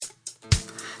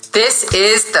This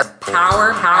is the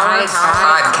Power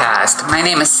Podcast. My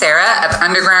name is Sarah of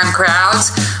Underground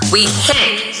Crowds. We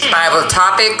hit Bible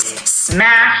topics,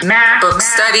 smash book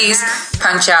studies,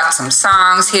 punch out some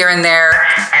songs here and there,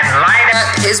 and light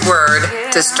up His Word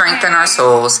to strengthen our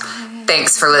souls.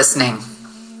 Thanks for listening.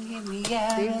 Day 2,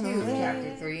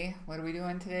 Chapter 3. What are we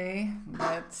doing today?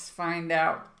 Let's find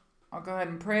out. I'll go ahead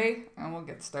and pray, and we'll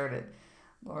get started.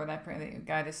 Lord, I pray that you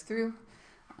guide us through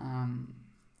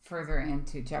further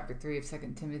into chapter 3 of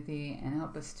 2 Timothy and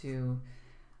help us to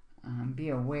be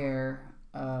aware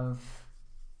of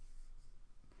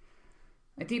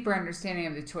a deeper understanding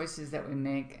of the choices that we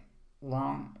make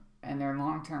and their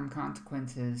long-term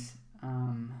consequences.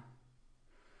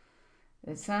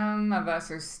 That some of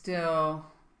us are still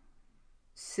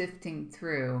sifting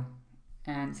through,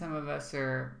 and some of us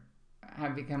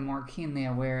have become more keenly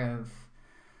aware of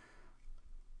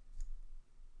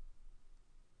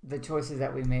the choices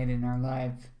that we made in our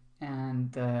life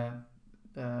and the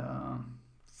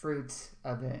fruits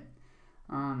of it.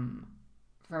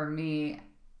 For me,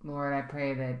 Lord, I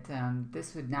pray that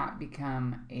this would not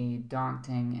become a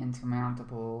daunting,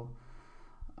 insurmountable,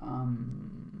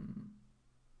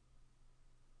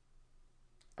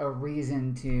 a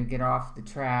reason to get off the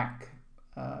track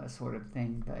sort of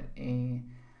thing, but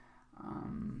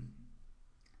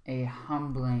a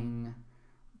humbling,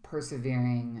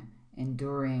 persevering,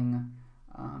 enduring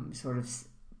sort of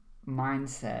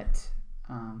mindset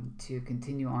to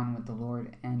continue on with the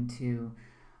Lord and to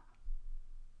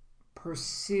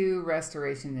pursue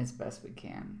restoration as best we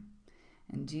can.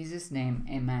 In Jesus' name,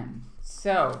 amen.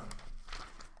 So,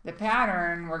 the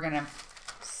pattern we're going to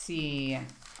see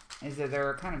is that there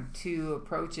are kind of two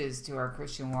approaches to our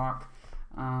Christian walk.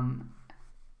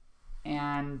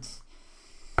 And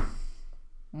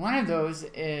one of those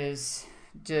is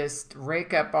just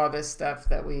rake up all this stuff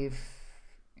that we're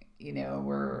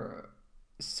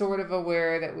sort of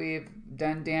aware that we've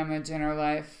done damage in our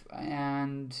life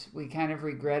and we kind of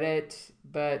regret it.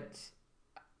 But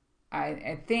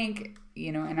I think,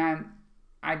 and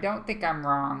I don't think I'm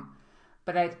wrong,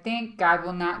 but I think God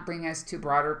will not bring us to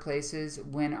broader places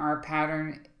when our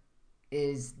pattern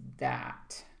is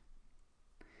that.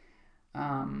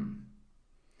 Having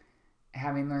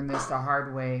learned this the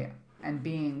hard way and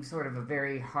being sort of a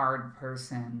very hard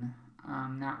person,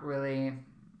 not really,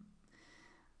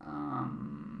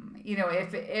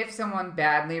 if someone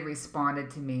badly responded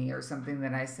to me or something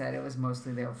that I said, it was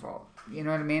mostly their fault. You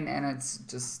know what I mean? And it's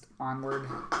just onward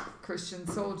Christian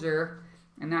soldier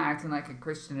and not acting like a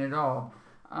Christian at all.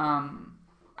 And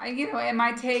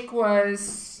my take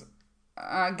was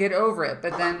get over it.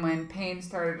 But then when pain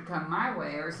started to come my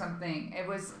way or something, it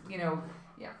was,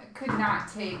 I could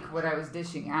not take what I was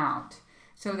dishing out.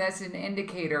 So that's an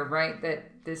indicator, right,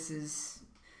 that this is,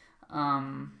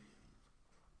 that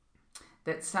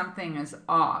something is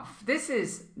off. This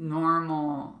is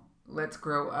normal, let's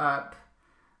grow up,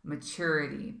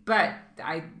 maturity. But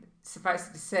suffice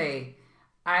it to say,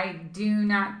 I do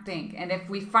not think, and if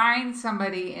we find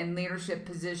somebody in leadership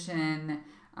position,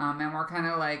 and we're kind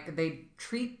of like, they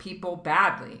treat people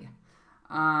badly,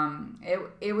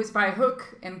 it was by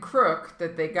hook and crook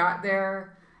that they got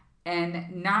there,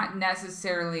 and not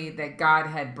necessarily that God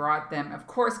had brought them. Of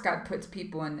course, God puts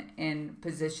people in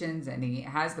positions, and He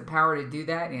has the power to do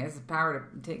that. He has the power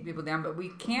to take people down, but we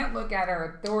can't look at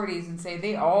our authorities and say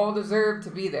they all deserve to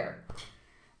be there.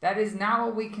 That is not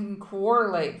what we can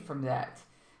correlate from that.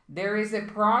 There is a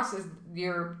process.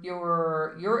 Your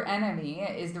enemy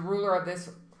is the ruler of this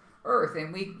earth,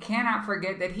 and we cannot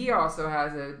forget that he also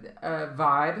has a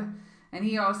vibe, and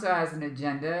he also has an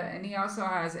agenda, and he also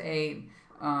has a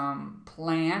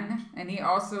plan, and he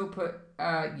also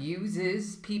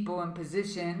uses people in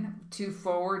position to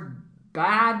forward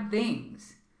bad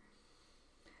things.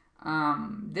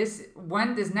 This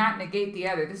one does not negate the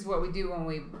other. This is what we do when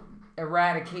we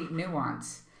eradicate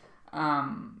nuance.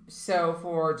 So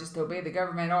for just obey the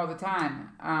government all the time,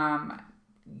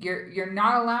 you're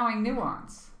not allowing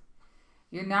nuance.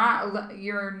 You're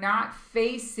not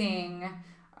facing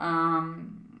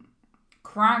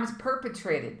crimes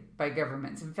perpetrated by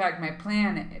governments. In fact, my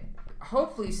plan,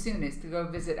 hopefully soon, is to go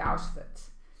visit Auschwitz.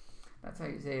 That's how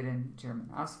you say it in German,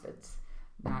 Auschwitz,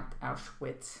 not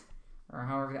Auschwitz, or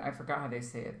however, I forgot how they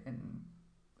say it in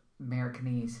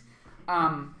Americanese.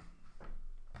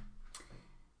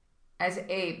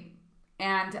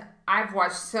 And I've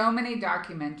watched so many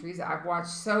documentaries, I've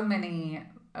watched so many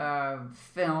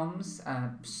films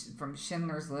from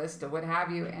Schindler's List or what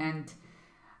have you, and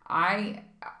I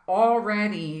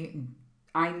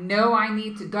know I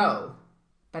need to go,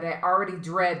 but I already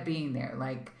dread being there.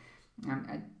 Like,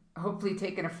 hopefully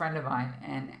taking a friend of mine,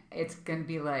 and it's going to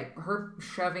be like her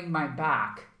shoving my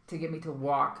back to get me to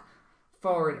walk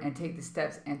forward and take the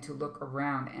steps and to look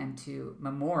around and to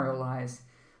memorialize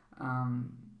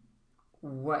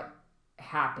what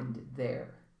happened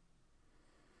there.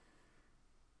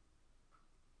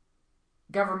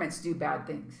 Governments do bad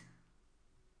things.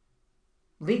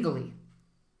 Legally.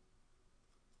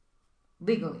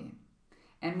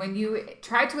 And when you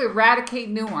try to eradicate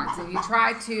nuance and you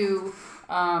try to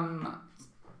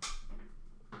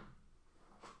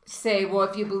say, well,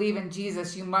 if you believe in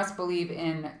Jesus, you must believe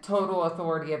in total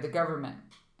authority of the government,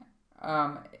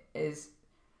 is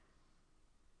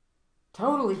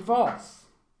totally false.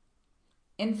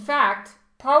 In fact,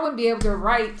 Paul wouldn't be able to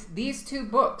write these 2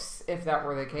 books if that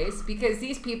were the case, because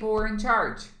these people were in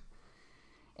charge.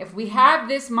 If we have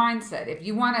this mindset, if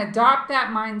you want to adopt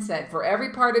that mindset for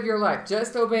every part of your life,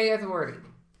 just obey authority.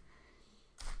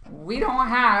 We don't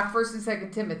have 1st and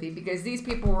 2nd Timothy because these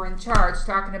people were in charge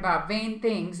talking about vain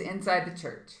things inside the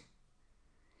church.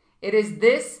 It is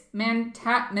this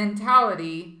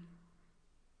mentality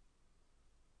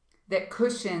that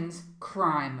cushions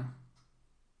crime,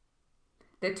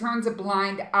 that turns a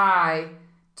blind eye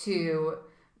to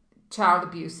child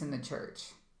abuse in the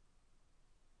church.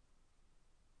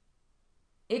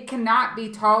 It cannot be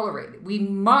tolerated. We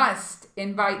must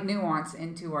invite nuance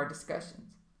into our discussions.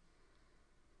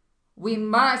 We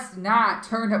must not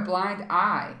turn a blind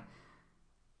eye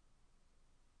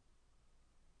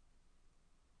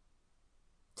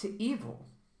to evil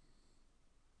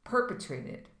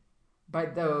perpetrated by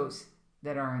those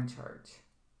that are in charge.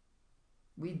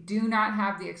 We do not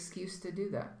have the excuse to do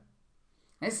that.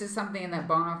 This is something that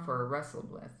Bonhoeffer wrestled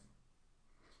with.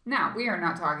 Now, we are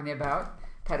not talking about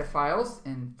pedophiles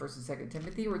in 1st and 2nd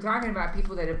Timothy. We're talking about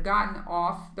people that have gotten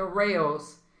off the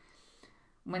rails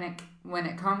when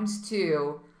it comes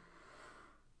to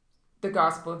the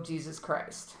gospel of Jesus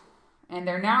Christ. And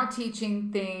they're now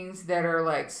teaching things that are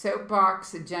like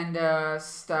soapbox agenda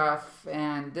stuff,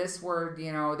 and this word,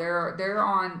 they're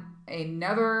on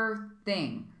another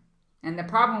thing. And the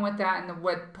problem with that, and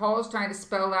what Paul's trying to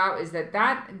spell out, is that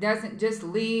doesn't just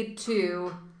lead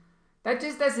to,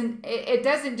 it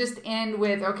doesn't just end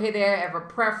with, okay, they have a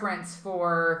preference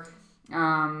for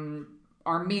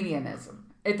Arminianism.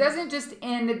 It doesn't just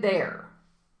end there,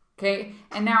 okay?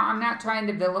 And now I'm not trying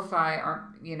to vilify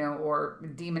or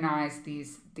demonize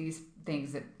these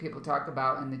things that people talk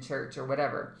about in the church or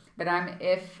whatever. But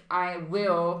if I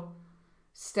will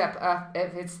step up,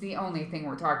 if it's the only thing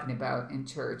we're talking about in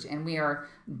church, and we are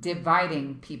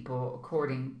dividing people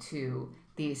according to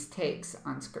these takes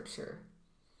on Scripture,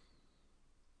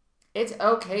 it's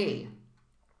okay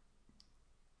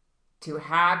to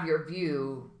have your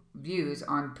views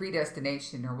on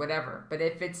predestination or whatever. But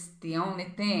if it's the only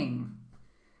thing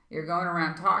you're going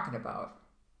around talking about,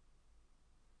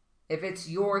 if it's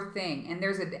your thing, and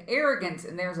there's an arrogance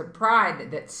and there's a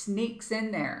pride that sneaks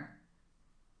in there,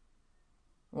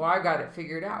 well, I got it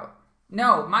figured out.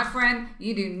 No, my friend,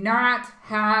 you do not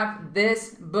have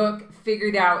this book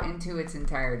figured out into its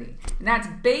entirety. And that's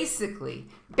basically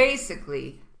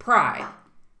pride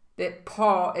that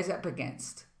Paul is up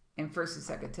against in 1st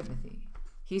and 2nd Timothy.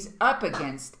 He's up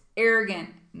against arrogant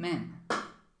men. I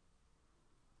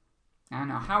don't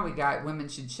know how we got women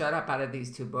should shut up out of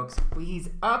these 2 books. He's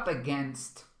up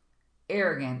against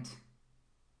arrogant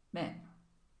men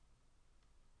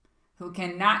who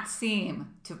cannot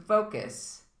seem to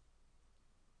focus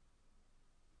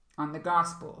on the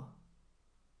gospel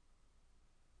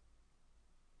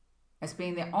as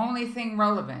being the only thing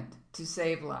relevant to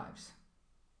save lives.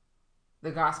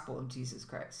 The gospel of Jesus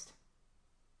Christ.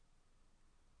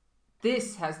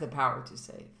 This has the power to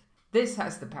save. This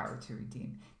has the power to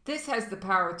redeem. This has the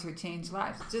power to change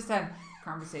lives. Just had a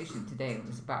conversation today. It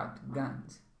was about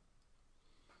guns.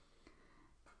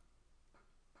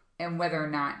 And whether or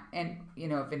not, and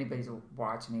if anybody's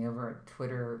watching me over at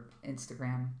Twitter or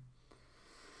Instagram,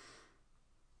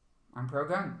 I'm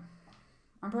pro-gun.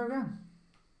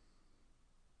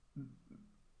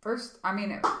 First,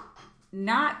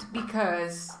 not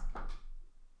because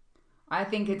I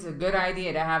think it's a good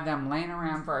idea to have them laying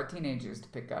around for our teenagers to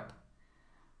pick up.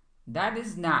 That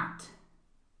is not.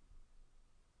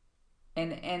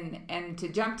 And to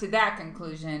jump to that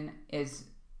conclusion is,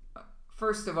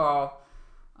 first of all,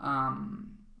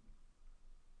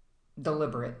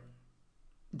 deliberate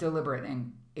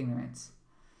ignorance.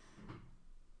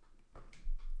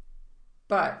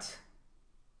 But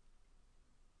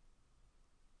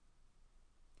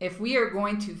if we are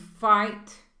going to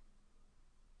fight,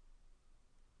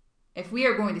 if we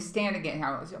are going to stand against,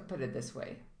 I'll put it this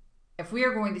way, if we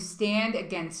are going to stand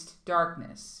against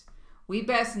darkness, we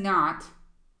best not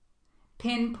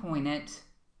pinpoint it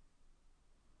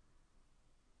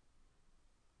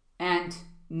and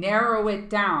narrow it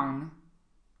down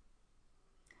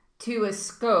to a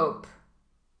scope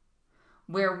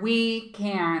where we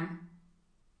can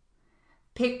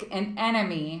pick an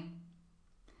enemy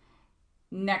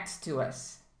next to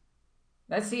us.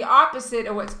 That's the opposite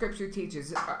of what Scripture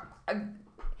teaches.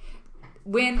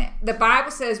 When the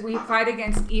Bible says we fight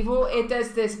against evil, it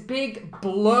does this big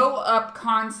blow up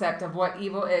concept of what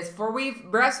evil is. For we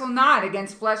wrestle not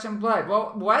against flesh and blood.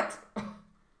 Well, what?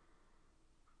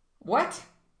 What?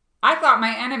 I thought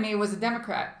my enemy was a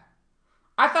Democrat.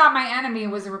 I thought my enemy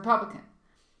was a Republican.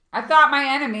 I thought my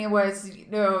enemy was,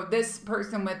 this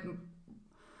person with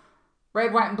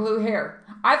red, white, and blue hair.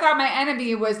 I thought my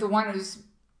enemy was the one who's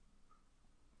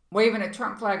waving a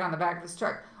Trump flag on the back of his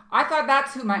truck. I thought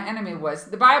that's who my enemy was.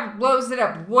 The Bible blows it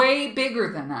up way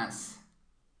bigger than us.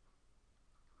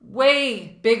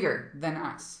 Way bigger than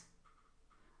us.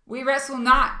 We wrestle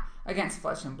not against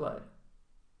flesh and blood,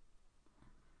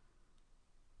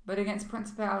 but against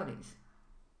principalities,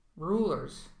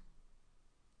 rulers,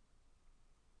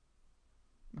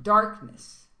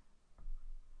 darkness,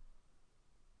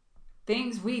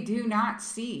 things we do not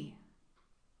see,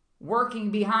 working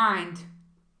behind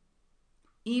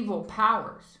evil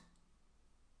powers.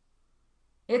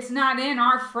 It's not in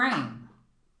our frame.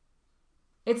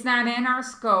 It's not in our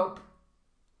scope.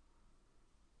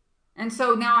 And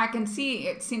so now I can see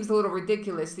it seems a little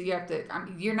ridiculous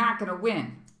that you're not going to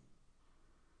win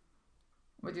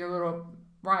with your little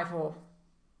rifle.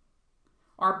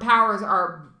 Our powers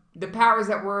are, the powers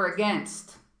that we're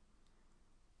against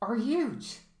are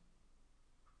huge.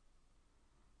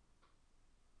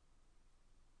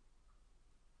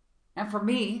 And for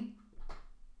me,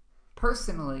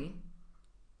 personally,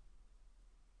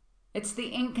 it's the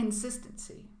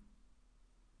inconsistency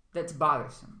that's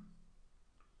bothersome.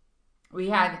 We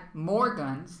had more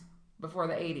guns before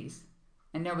the 80s,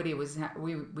 and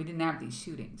we didn't have these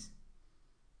shootings.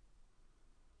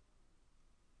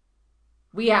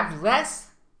 We have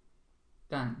less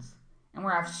guns, and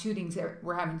we're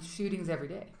having shootings every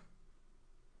day.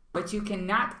 But you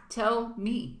cannot tell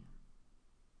me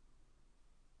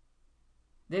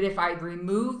that if I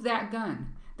remove that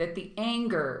gun, that the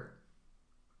anger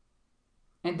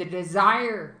and the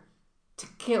desire to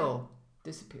kill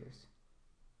disappears.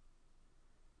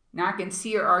 Now I can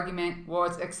see your argument, well,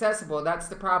 it's accessible. That's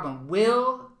the problem.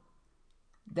 Will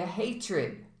the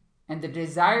hatred and the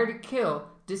desire to kill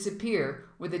disappear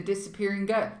with a disappearing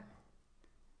gun?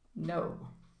 No.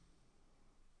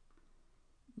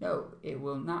 No, it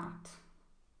will not.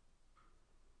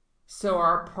 So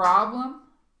our problem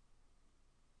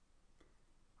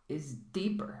is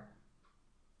deeper.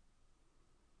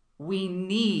 We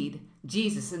need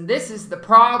Jesus. And this is the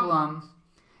problem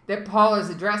that Paul is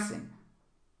addressing.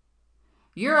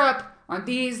 You're up on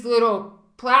these little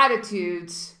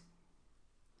platitudes,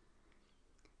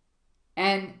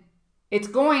 and it's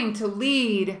going to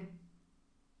lead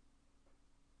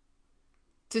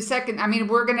to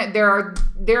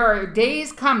there are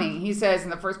days coming, he says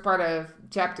in the first part of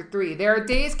chapter 3, there are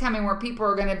days coming where people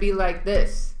are going to be like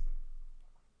this.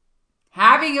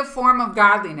 Having a form of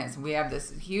godliness. We have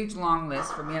this huge long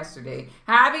list from yesterday.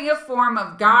 Having a form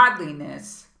of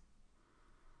godliness,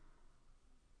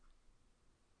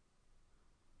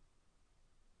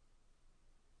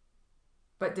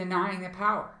 but denying the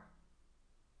power.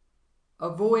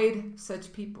 Avoid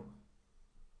such people.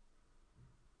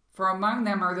 For among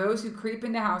them are those who creep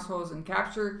into households and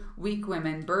capture weak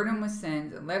women, burdened with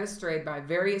sins, and led astray by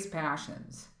various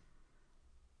passions.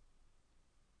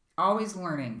 Always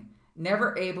learning,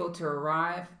 never able to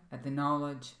arrive at the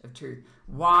knowledge of truth.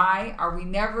 Why are we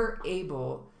never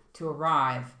able to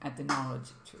arrive at the knowledge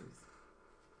of truth?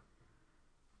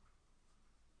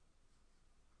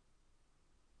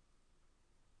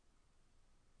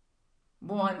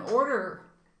 Well, in order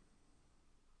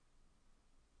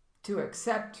to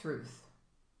accept truth,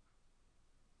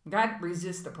 God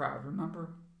resists the proud, remember?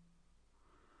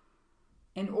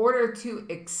 In order to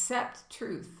accept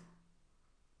truth,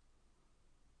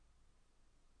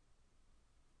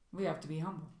 we have to be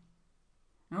humble.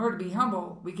 In order to be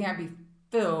humble, we can't be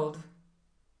filled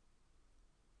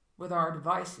with our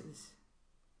devices,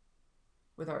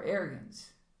 with our arrogance,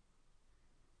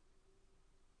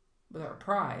 with our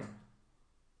pride,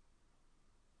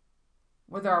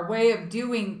 with our way of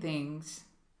doing things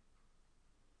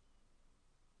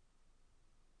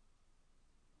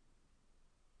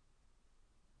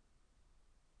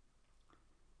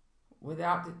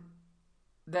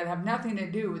that have nothing to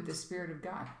do with the Spirit of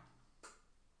God.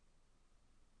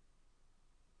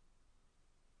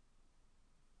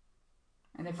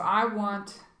 And if I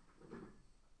want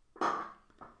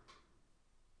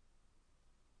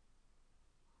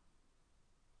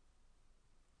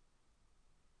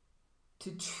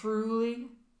to truly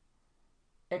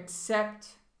accept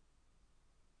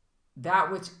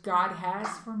that which God has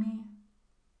for me,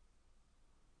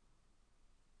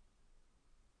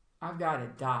 I've got to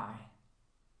die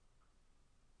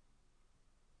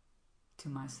to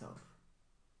myself.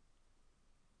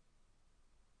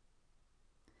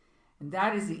 And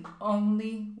that is the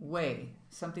only way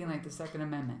something like the Second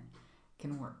Amendment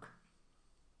can work.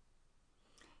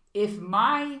 If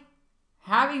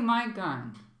having my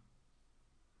gun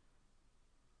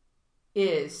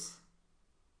is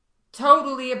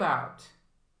totally about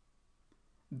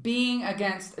being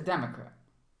against a Democrat,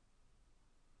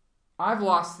 I've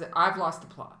lost the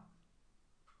plot.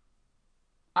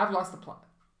 I've lost the plot.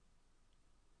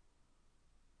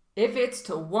 If it's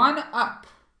to one up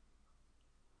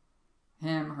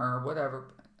him, her,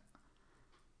 whatever,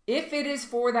 if it is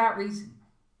for that reason,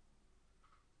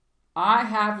 I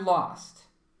have lost.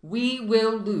 We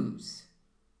will lose.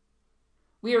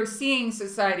 We are seeing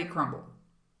society crumble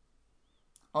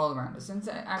all around us. And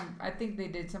I think they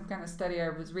did some kind of study I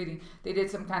was reading. They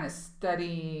did some kind of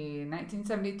study in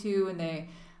 1972, and they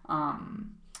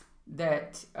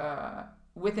that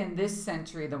within this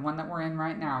century, the one that we're in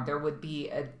right now, there would be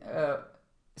a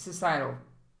societal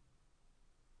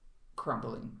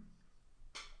crumbling.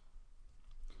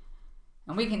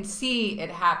 And we can see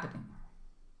it happening.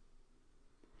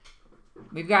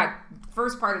 We've got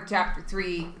first part of chapter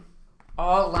 3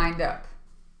 all lined up.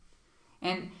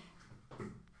 And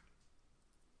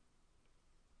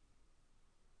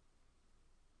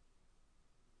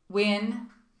when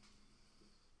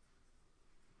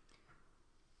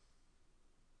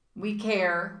we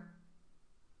care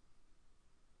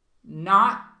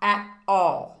not at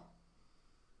all,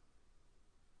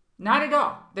 not at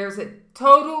all, there's a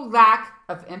total lack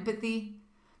of empathy.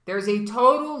 There's a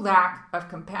total lack of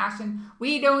compassion.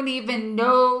 We don't even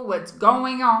know what's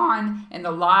going on in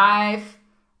the life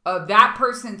of that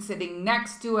person sitting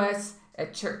next to us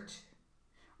at church.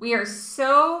 We are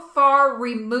so far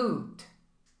removed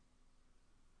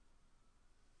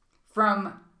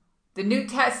from the New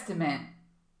Testament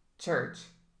church,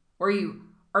 where you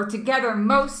are together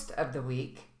most of the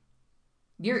week.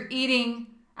 You're eating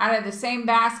out of the same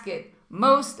basket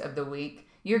most of the week.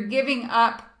 You're giving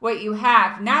up what you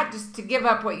have, not just to give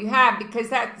up what you have because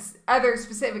that's other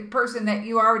specific person that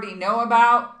you already know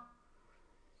about,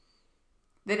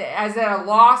 that as a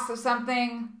loss of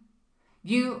something,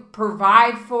 you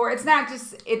provide for. It's not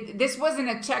just, this wasn't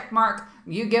a check mark.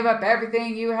 You give up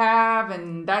everything you have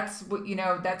and that's what,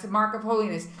 that's a mark of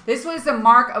holiness. This was a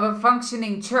mark of a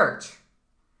functioning church.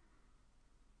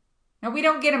 Now, we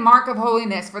don't get a mark of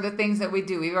holiness for the things that we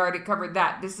do. We've already covered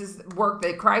that. This is work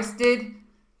that Christ did.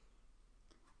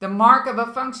 The mark of a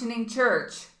functioning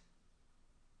church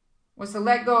was to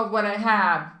let go of what I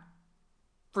have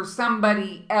for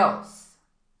somebody else,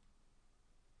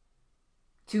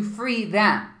 to free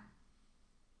them.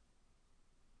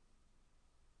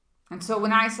 And so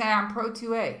when I say I'm pro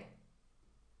 2A,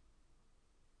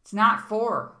 it's not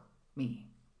for me.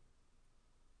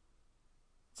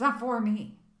 It's not for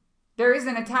me. There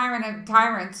isn't a tyrant of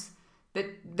tyrants,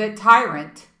 the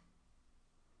tyrant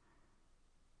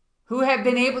who have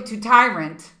been able to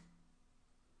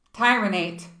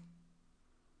tyrannate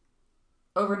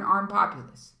over an armed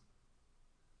populace.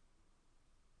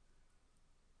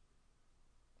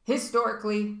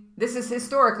 Historically, this is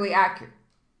historically accurate.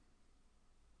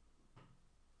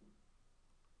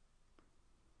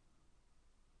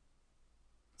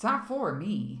 It's not for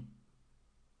me.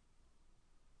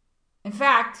 In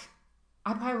fact,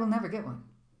 I probably will never get one.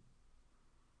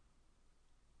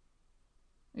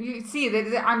 You see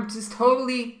that I'm just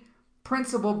totally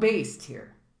principle based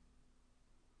here.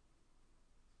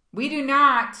 We do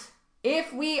not,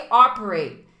 if we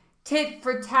operate tit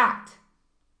for tat,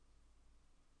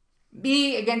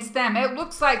 be against them. It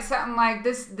looks like something like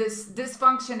this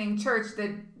dysfunctioning church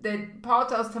that Paul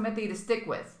tells Timothy to stick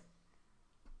with.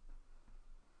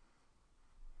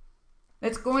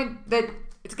 It's going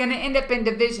to end up in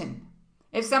division.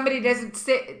 If somebody doesn't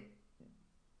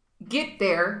get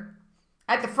there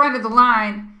at the front of the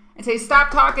line and say,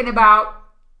 stop talking about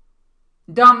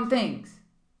dumb things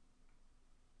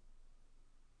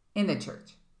in the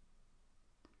church.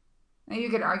 Now, you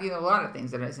could argue a lot of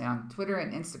things that I say on Twitter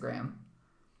and Instagram.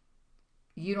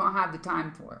 You don't have the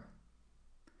time for it.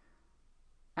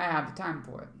 I have the time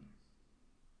for it.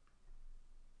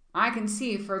 I can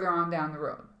see further on down the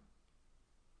road.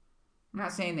 I'm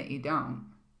not saying that you don't.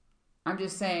 I'm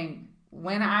just saying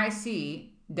when I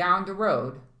see down the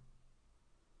road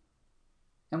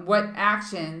and what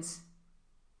actions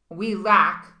we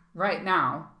lack right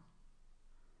now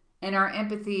in our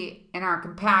empathy and our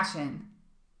compassion,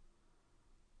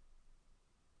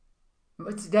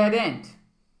 it's a dead end.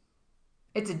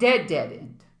 It's a dead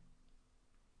end.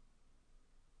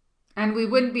 And we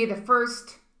wouldn't be the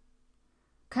first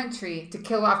country to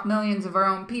kill off millions of our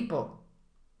own people,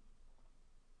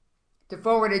 to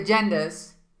forward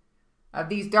agendas of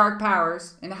these dark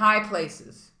powers in high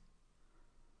places.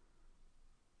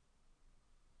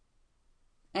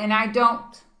 And I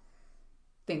don't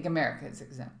think America is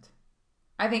exempt.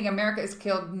 I think America has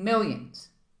killed millions.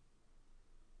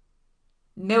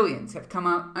 Millions have come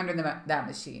out under that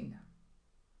machine.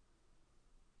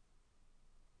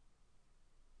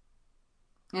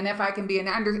 And if I can be a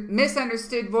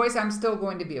misunderstood voice, I'm still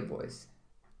going to be a voice.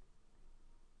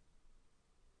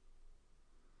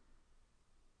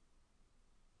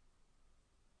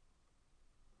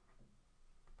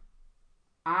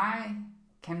 I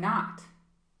cannot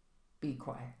be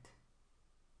quiet.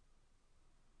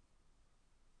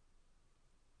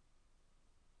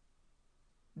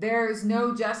 There is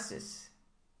no justice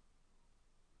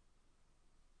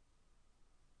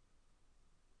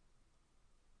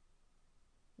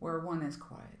where one is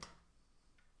quiet.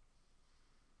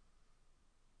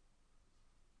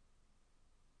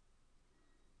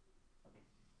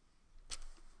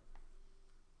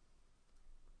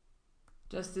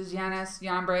 Just as Jannes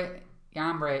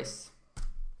Jambres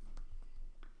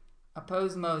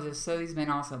opposed Moses, so these men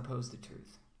also oppose the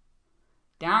truth.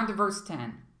 Down to verse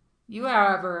 10. You,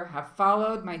 however, have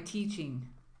followed my teaching,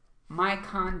 my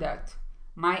conduct,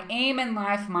 my aim in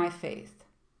life, my faith,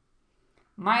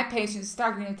 my patience,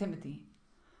 talking to Timothy,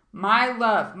 my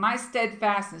love, my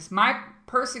steadfastness, my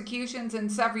persecutions and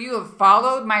suffering. You have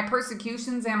followed my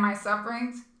persecutions and my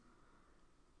sufferings.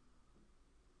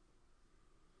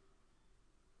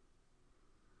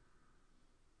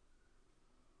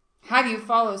 How do you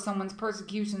follow someone's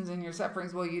persecutions and your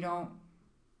sufferings? Well, you don't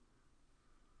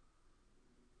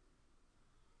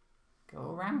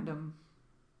go around them.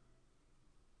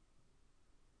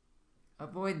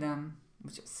 Avoid them,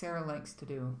 which Sarah likes to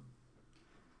do.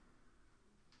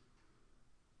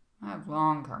 I have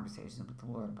long conversations with the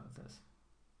Lord about this.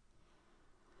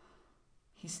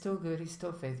 He's still good. He's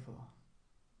still faithful.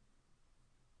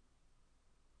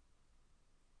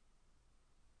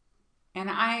 And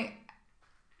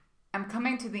I'm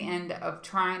coming to the end of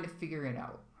trying to figure it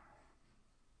out.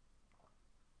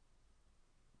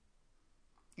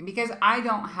 Because I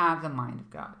don't have the mind of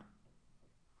God.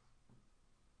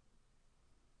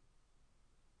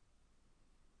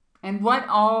 And what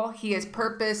all He has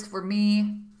purposed for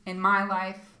me in my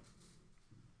life,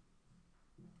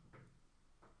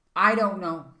 I don't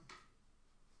know.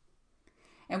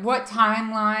 And what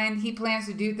timeline He plans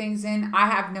to do things in, I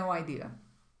have no idea.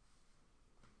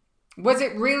 Was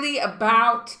it really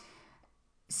about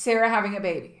Sarah having a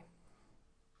baby?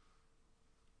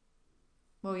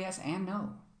 Well, yes and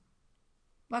no.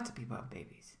 Lots of people have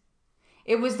babies.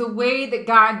 It was the way that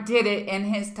God did it in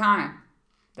His time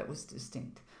that was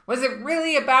distinct. Was it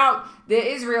really about the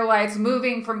Israelites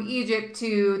moving from Egypt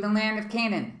to the land of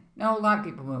Canaan? No, a lot of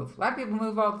people move. A lot of people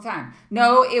move all the time.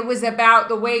 No, it was about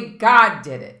the way God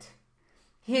did it.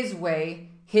 His way,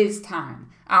 His time,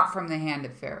 out from the hand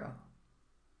of Pharaoh.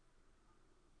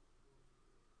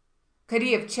 Could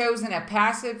He have chosen a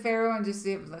passive Pharaoh and just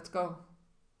said, let's go?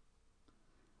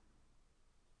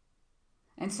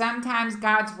 And sometimes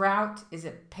God's route is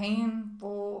a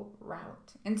painful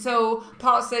route. And so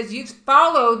Paul says, you've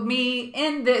followed me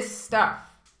in this stuff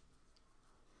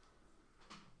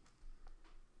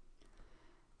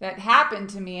that happened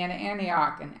to me in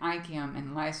Antioch and Iconium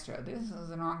and Lystra. This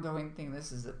is an ongoing thing.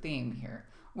 This is a theme here.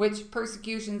 Which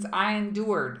persecutions I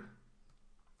endured.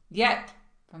 Yet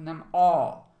from them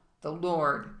all the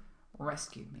Lord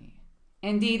rescued me.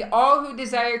 Indeed, all who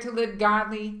desire to live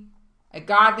a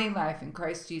godly life in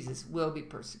Christ Jesus will be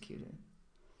persecuted.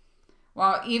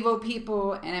 While evil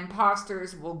people and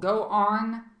impostors will go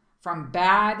on from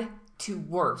bad to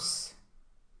worse.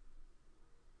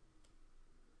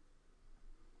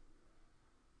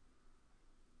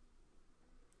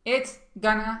 It's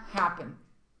gonna happen.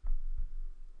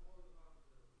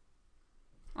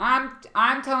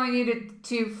 I'm telling you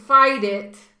to fight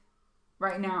it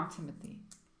right now, Timothy.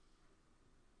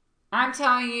 I'm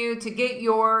telling you to get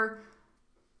your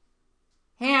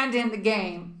hand in the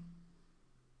game.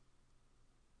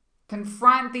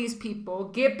 Confront these people.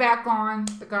 Get back on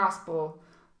the gospel.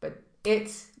 But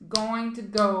it's going to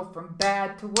go from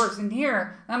bad to worse. And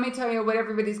here, let me tell you what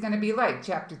everybody's going to be like.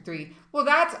 Chapter 3. Well,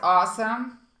 that's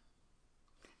awesome.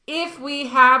 if we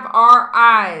have our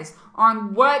eyes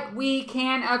on what we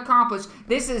can accomplish,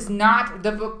 this is not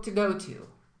the book to go to.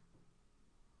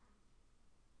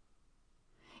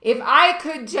 If I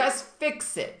could just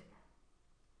fix it,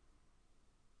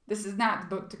 this is not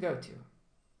the book to go to.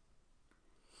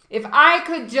 If I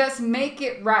could just make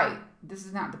it right, this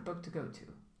is not the book to go to.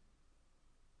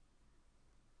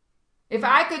 If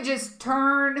I could just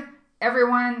turn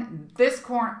everyone this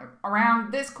corner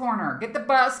around this corner, get the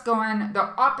bus going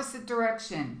the opposite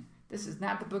direction, this is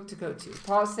not the book to go to.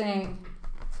 Paul's saying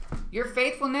your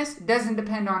faithfulness doesn't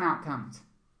depend on outcomes.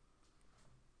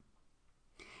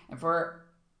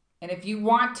 And if you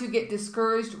want to get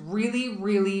discouraged really,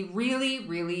 really, really,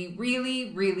 really,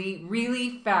 really, really,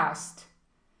 really fast,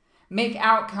 make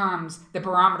outcomes the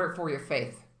barometer for your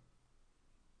faith.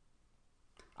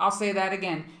 I'll say that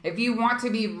again. If you want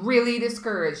to be really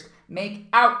discouraged, make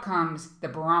outcomes the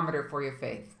barometer for your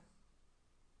faith.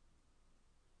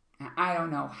 And I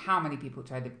don't know how many people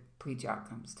tried to preach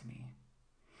outcomes to me.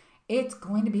 It's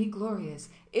going to be glorious.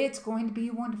 It's going to be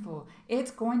wonderful.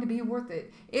 It's going to be worth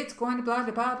it. It's going to blah,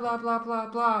 blah, blah, blah, blah,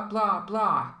 blah, blah,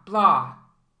 blah, blah.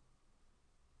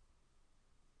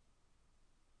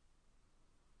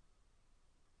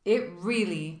 It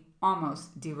really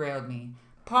almost derailed me.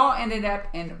 Paul ended up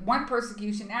in one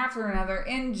persecution after another,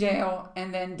 in jail,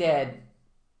 and then dead.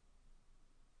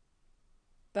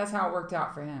 That's how it worked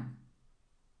out for him.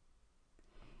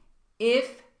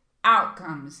 If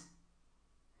outcomes,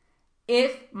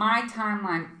 if my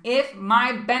timeline, if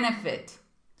my benefit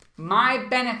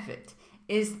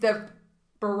is the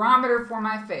barometer for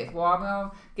my faith, well, I'm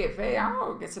going to get faith. I'm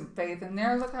going to get some faith in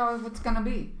there. Look how what's going to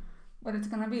be. What it's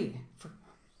going to be.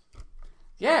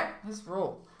 Yeah, let's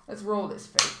roll. Let's roll this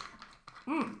faith.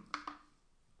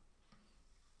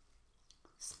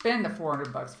 Spend the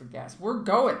 $400 for gas. We're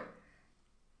going.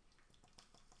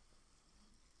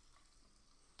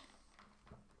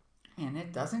 And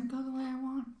it doesn't go the way I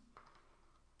want.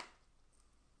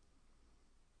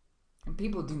 And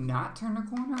people do not turn the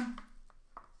corner.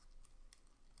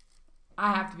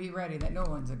 I have to be ready that no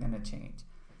one's going to change.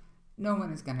 No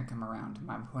one is going to come around to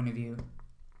my point of view.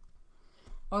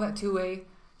 All that two-way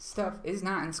stuff is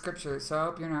not in scripture, so I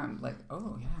hope you're not like,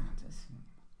 oh yeah, this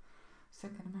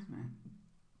Second Amendment,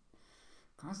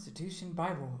 Constitution,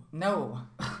 Bible. No,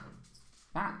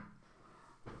 not.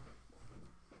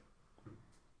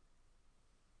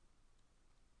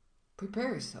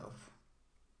 Prepare yourself.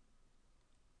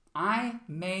 I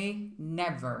may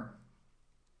never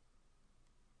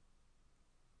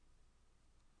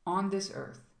on this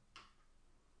earth,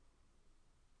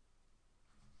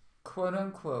 quote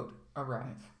unquote,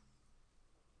 arrive.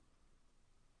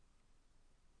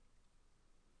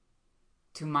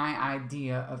 To my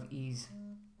idea of ease.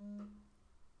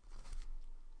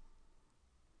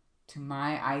 To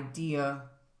my idea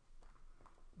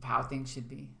of how things should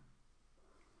be.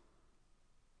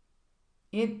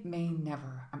 It may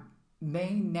never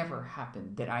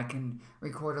happen that I can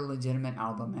record a legitimate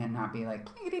album and not be like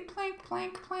plinkety plank,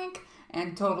 plank, plank,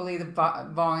 and totally the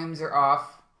volumes are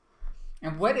off.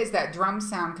 And what is that drum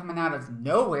sound coming out of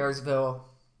Nowheresville?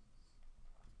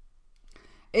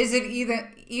 Is it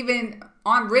even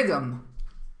on rhythm?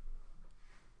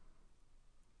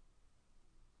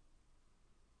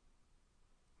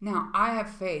 Now, I have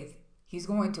faith He's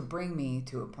going to bring me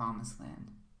to a promised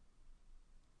land.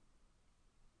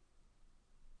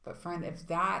 But friend, if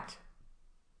that,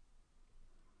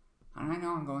 and I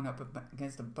know I'm going up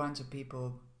against a bunch of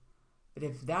people, but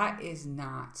if that is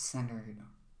not centered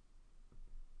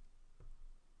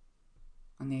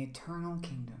on the eternal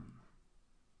kingdom,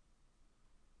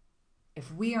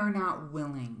 if we are not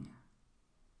willing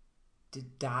to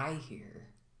die here,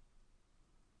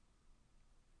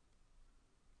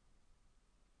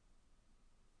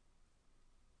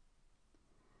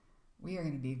 we are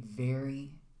going to be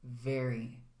very,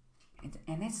 very,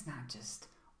 and it's not just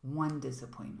one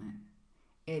disappointment.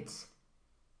 It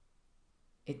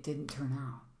didn't turn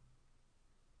out.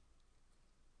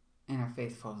 And our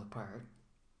faith falls apart.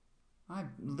 I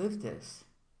lived this.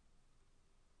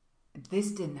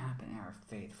 This didn't happen and our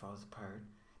faith falls apart.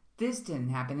 This didn't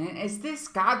happen. And is this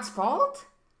God's fault?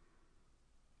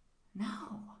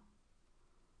 No.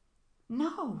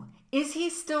 No. Is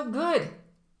He still good?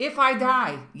 If I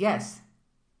die, yes.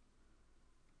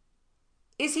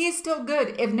 Is He still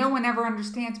good if no one ever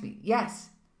understands me? Yes.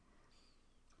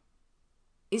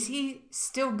 Is He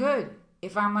still good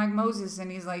if I'm like Moses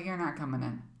and He's like, you're not coming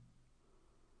in?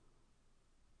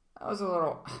 That was a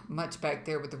little much back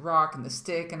there with the rock and the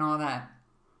stick and all that.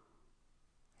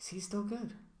 Is He still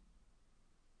good?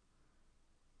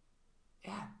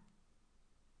 Yeah.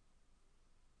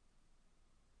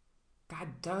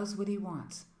 God does what he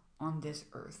wants on this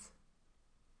earth.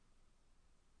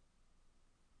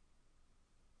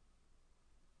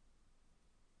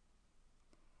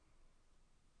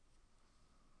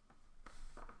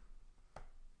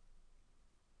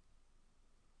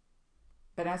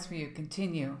 But as for you,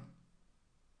 continue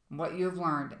what you have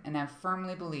learned and have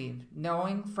firmly believed,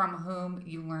 knowing from whom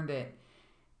you learned it,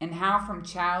 and how from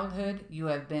childhood you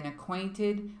have been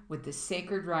acquainted with the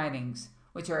sacred writings,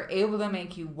 which are able to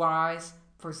make you wise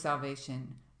for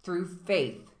salvation through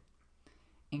faith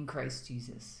in Christ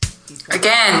Jesus.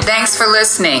 Again, thanks for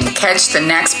listening. Catch the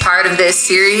next part of this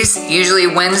series, usually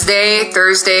Wednesday,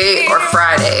 Thursday, or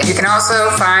Friday. You can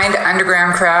also find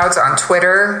Underground Crowds on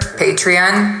Twitter,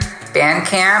 Patreon,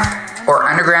 Bandcamp, or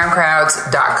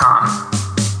undergroundcrowds.com.